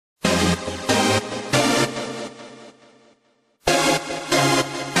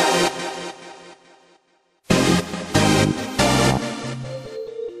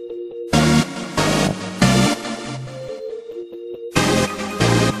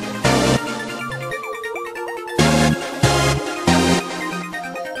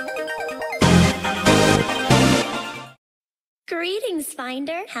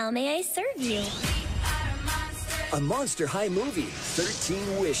Finder. How may I serve you? A Monster High movie,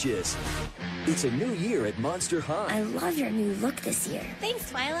 13 Wishes. It's a new year at Monster High. I love your new look this year.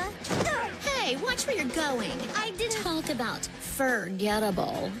 Thanks, Twyla. Hey, watch where you're going. I didn't talk about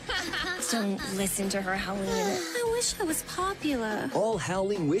forgettable. Don't listen to her, Halloween. I wish I was popular. All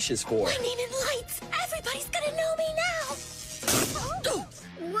Howling wishes for. My name in lights. Everybody's gonna know me now.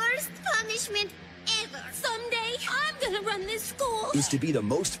 Worst punishment ever. Someday, I'm gonna run this school. Is to be the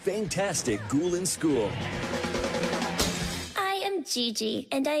most fantastic ghoul in school. I am Gigi,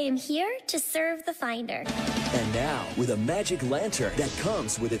 and I am here to serve the Finder. And now, with a magic lantern that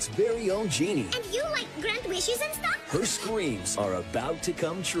comes with its very own genie. And you like grant wishes and stuff? Her screams are about to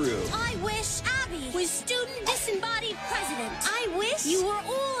come true. I wish Abby was student disembodied president. I wish you were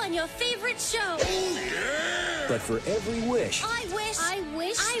all on your favorite show. But for every wish, I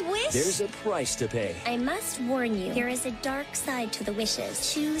wish. there's a price to pay. I must warn you, there is a dark side to the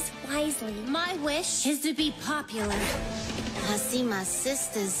wishes. Choose wisely. My wish is to be popular. I see my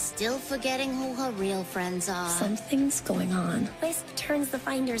sister's still forgetting who her real friends are. Something's going on. Wisp turns the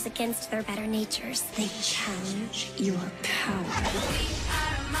Finders against their better natures. They challenge your power.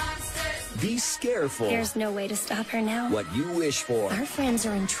 Be scareful. There's no way to stop her now. What you wish for. Our friends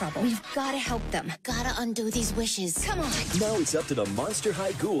are in trouble. We've got to help them. Gotta undo these wishes. Come on. Now it's up to the Monster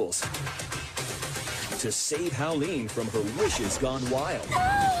High ghouls to save Howleen from her wishes gone wild.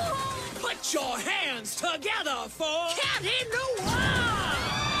 Put your hands together for Cat in the Wild!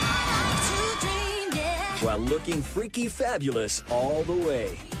 While looking freaky fabulous all the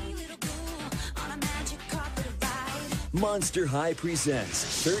way. Monster High presents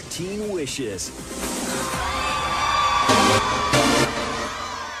 13 Wishes.